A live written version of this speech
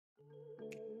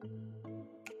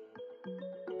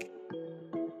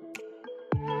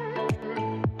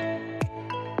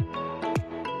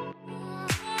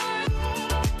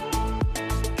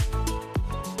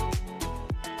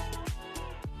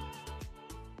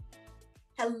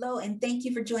Hello, and thank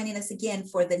you for joining us again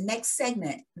for the next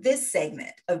segment, this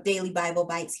segment of Daily Bible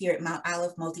Bites here at Mount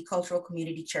Olive Multicultural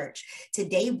Community Church.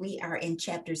 Today, we are in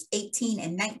chapters 18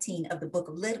 and 19 of the book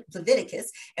of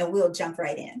Leviticus, and we'll jump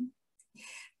right in.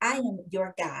 I am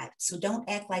your God, so don't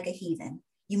act like a heathen.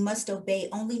 You must obey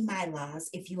only my laws.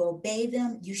 If you obey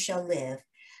them, you shall live.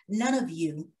 None of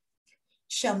you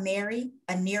shall marry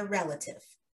a near relative.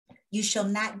 You shall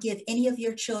not give any of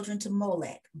your children to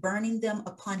Molech, burning them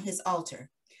upon his altar.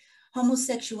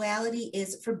 Homosexuality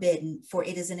is forbidden, for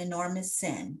it is an enormous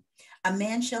sin. A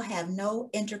man shall have no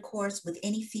intercourse with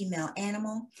any female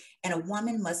animal, and a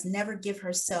woman must never give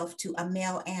herself to a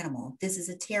male animal. This is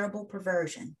a terrible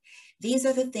perversion. These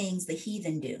are the things the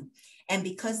heathen do, and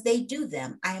because they do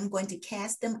them, I am going to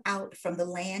cast them out from the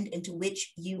land into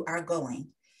which you are going.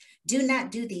 Do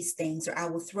not do these things, or I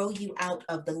will throw you out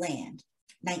of the land.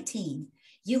 19,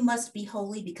 you must be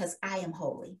holy because I am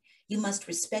holy. You must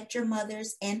respect your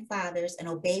mothers and fathers and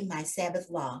obey my Sabbath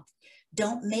law.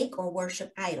 Don't make or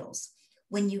worship idols.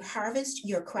 When you harvest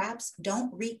your crops,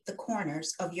 don't reap the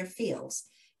corners of your fields.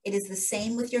 It is the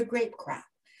same with your grape crop.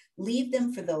 Leave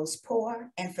them for those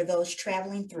poor and for those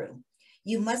traveling through.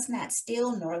 You must not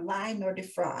steal, nor lie, nor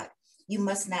defraud. You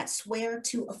must not swear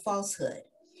to a falsehood.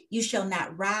 You shall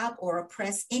not rob or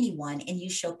oppress anyone, and you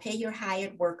shall pay your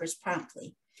hired workers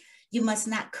promptly. You must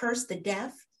not curse the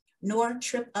deaf, nor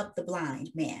trip up the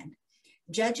blind man.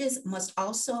 Judges must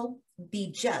also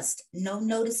be just, no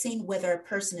noticing whether a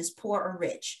person is poor or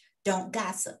rich. Don't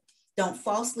gossip. Don't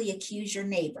falsely accuse your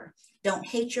neighbor. Don't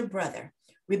hate your brother.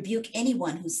 Rebuke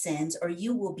anyone who sins, or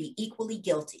you will be equally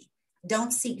guilty.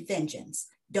 Don't seek vengeance.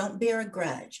 Don't bear a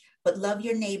grudge, but love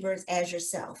your neighbors as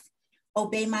yourself.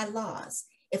 Obey my laws.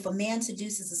 If a man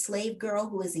seduces a slave girl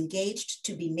who is engaged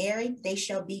to be married, they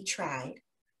shall be tried.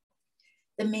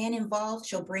 The man involved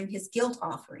shall bring his guilt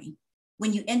offering.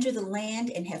 When you enter the land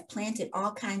and have planted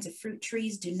all kinds of fruit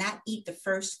trees, do not eat the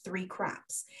first 3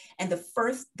 crops. And the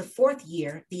fourth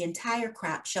year, the entire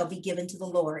crop shall be given to the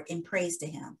Lord in praise to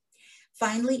him.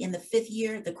 Finally, in the 5th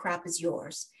year, the crop is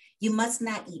yours. You must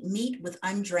not eat meat with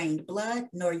undrained blood,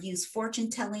 nor use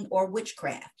fortune-telling or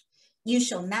witchcraft. You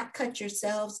shall not cut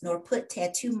yourselves, nor put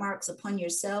tattoo marks upon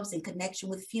yourselves in connection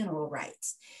with funeral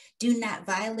rites. Do not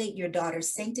violate your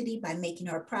daughter's sanctity by making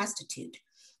her a prostitute.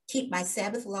 Keep my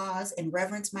Sabbath laws and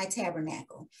reverence my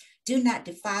tabernacle. Do not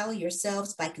defile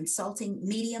yourselves by consulting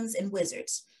mediums and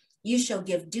wizards. You shall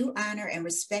give due honor and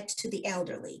respect to the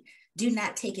elderly. Do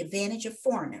not take advantage of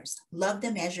foreigners. Love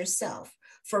them as yourself.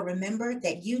 For remember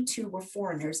that you too were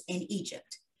foreigners in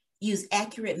Egypt. Use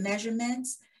accurate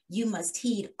measurements. You must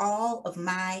heed all of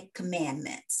my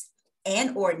commandments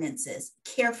and ordinances,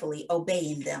 carefully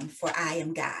obeying them, for I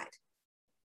am God.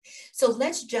 So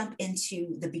let's jump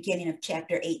into the beginning of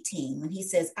chapter 18 when he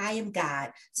says, I am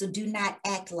God, so do not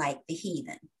act like the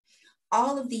heathen.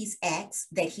 All of these acts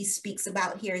that he speaks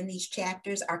about here in these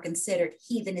chapters are considered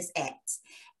heathenish acts,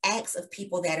 acts of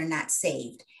people that are not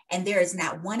saved. And there is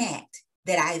not one act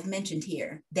that I have mentioned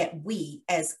here that we,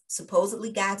 as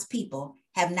supposedly God's people,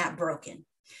 have not broken.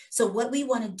 So what we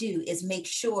want to do is make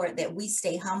sure that we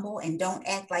stay humble and don't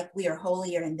act like we are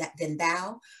holier than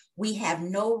thou. We have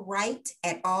no right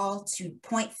at all to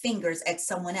point fingers at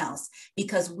someone else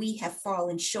because we have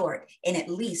fallen short in at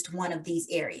least one of these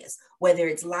areas, whether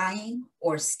it's lying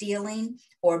or stealing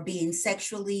or being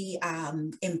sexually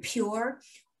impure,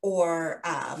 or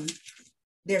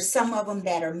there's some of them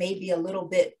that are maybe a little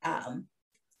bit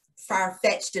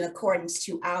far-fetched in accordance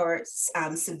to our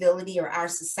civility or our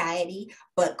society,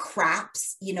 but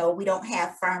crops, we don't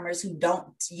have farmers who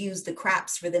don't use the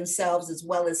crops for themselves as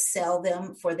well as sell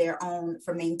them for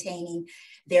maintaining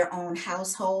their own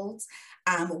households.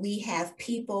 We have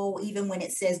people, even when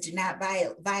it says do not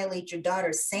violate your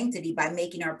daughter's sanctity by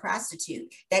making her a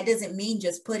prostitute, that doesn't mean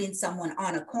just putting someone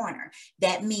on a corner.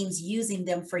 That means using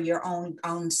them for your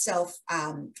own self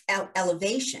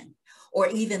elevation, or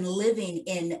even living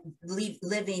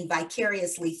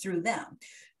vicariously through them.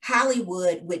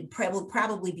 Hollywood would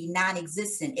probably be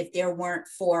non-existent if there weren't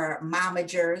for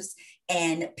momagers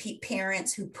and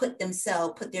parents who put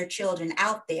their children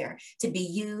out there to be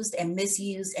used and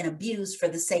misused and abused for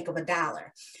the sake of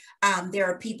 $1. There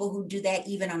are people who do that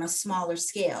even on a smaller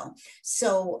scale.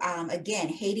 So again,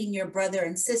 hating your brother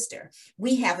and sister.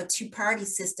 We have a 2-party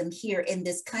system here in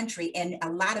this country, and a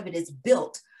lot of it is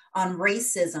built on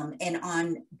racism and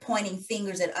on pointing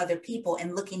fingers at other people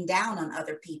and looking down on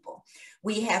other people.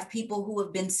 We have people who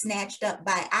have been snatched up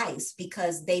by ICE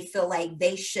because they feel like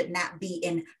they should not be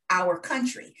in our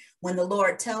country, when the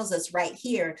Lord tells us right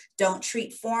here, don't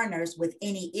treat foreigners with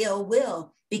any ill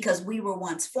will because we were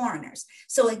once foreigners.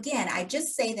 So again, I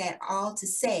just say that all to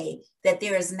say that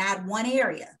there is not one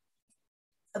area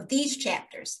of these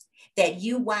chapters that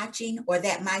you watching or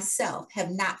that myself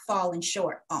have not fallen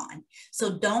short on.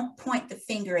 So don't point the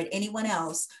finger at anyone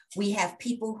else. We have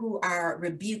people who are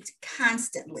rebuked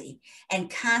constantly and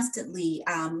constantly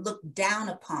looked down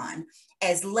upon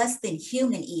as less than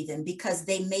human, even because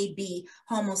they may be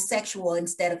homosexual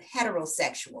instead of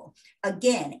heterosexual.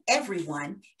 Again,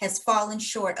 everyone has fallen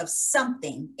short of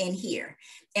something in here.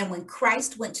 And when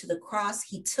Christ went to the cross,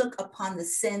 he took upon the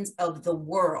sins of the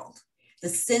world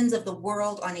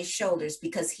on his shoulders,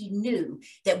 because he knew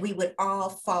that we would all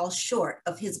fall short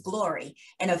of his glory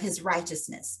and of his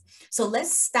righteousness. So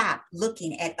let's stop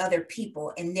looking at other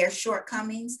people and their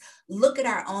shortcomings, look at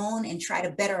our own and try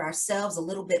to better ourselves a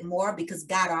little bit more, because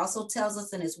God also tells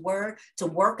us in his word to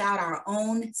work out our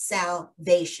own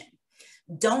salvation.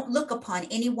 Don't look upon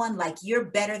anyone like you're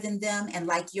better than them and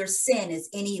like your sin is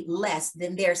any less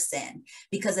than their sin,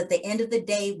 because at the end of the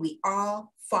day, we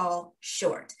all fall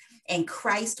short. And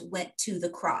Christ went to the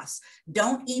cross.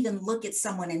 Don't even look at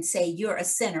someone and say you're a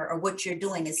sinner or what you're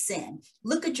doing is sin.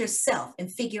 Look at yourself and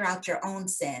figure out your own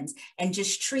sins and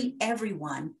just treat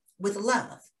everyone with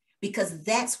love, because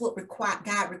that's what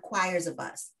God requires of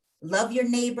us. Love your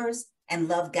neighbors and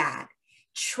love God.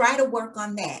 Try to work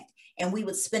on that. And we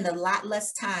would spend a lot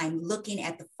less time looking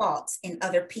at the faults in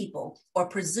other people or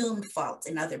presumed faults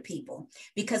in other people.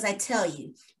 Because I tell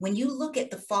you, when you look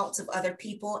at the faults of other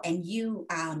people and you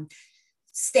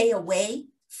stay away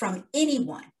from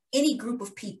anyone, any group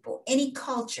of people, any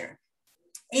culture,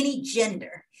 any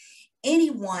gender,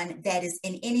 anyone that is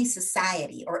in any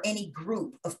society or any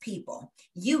group of people,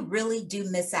 you really do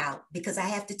miss out. Because I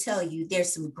have to tell you,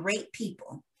 there's some great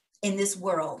people in this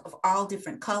world of all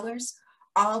different colors,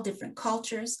 all different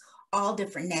cultures, all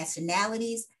different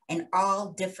nationalities, and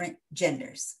all different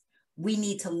genders. We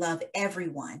need to love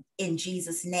everyone in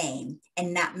Jesus' name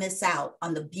and not miss out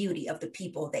on the beauty of the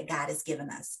people that God has given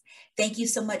us. Thank you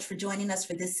so much for joining us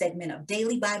for this segment of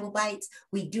Daily Bible Bites.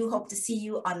 We do hope to see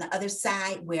you on the other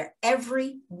side, where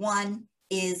everyone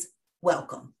is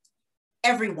welcome.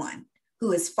 Everyone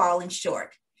who has fallen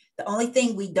short. The only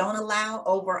thing we don't allow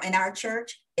over in our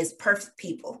church is perfect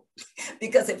people,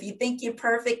 because if you think you're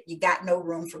perfect, you got no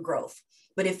room for growth.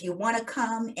 But if you want to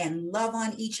come and love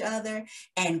on each other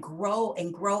and grow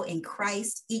in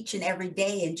Christ each and every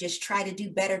day and just try to do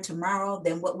better tomorrow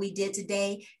than what we did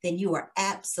today, then you are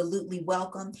absolutely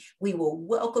welcome. We will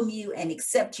welcome you and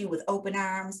accept you with open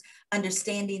arms,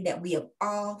 understanding that we have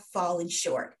all fallen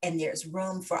short and there's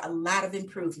room for a lot of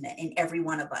improvement in every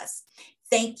one of us.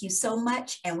 Thank you so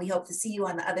much, and we hope to see you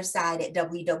on the other side at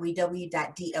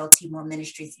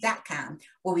www.dltmoreministries.com,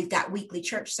 where we've got weekly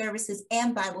church services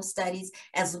and Bible studies,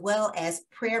 as well as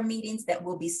prayer meetings that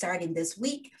will be starting this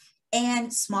week,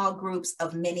 and small groups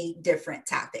of many different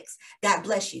topics. God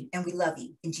bless you, and we love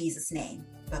you. In Jesus' name,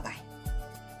 bye-bye.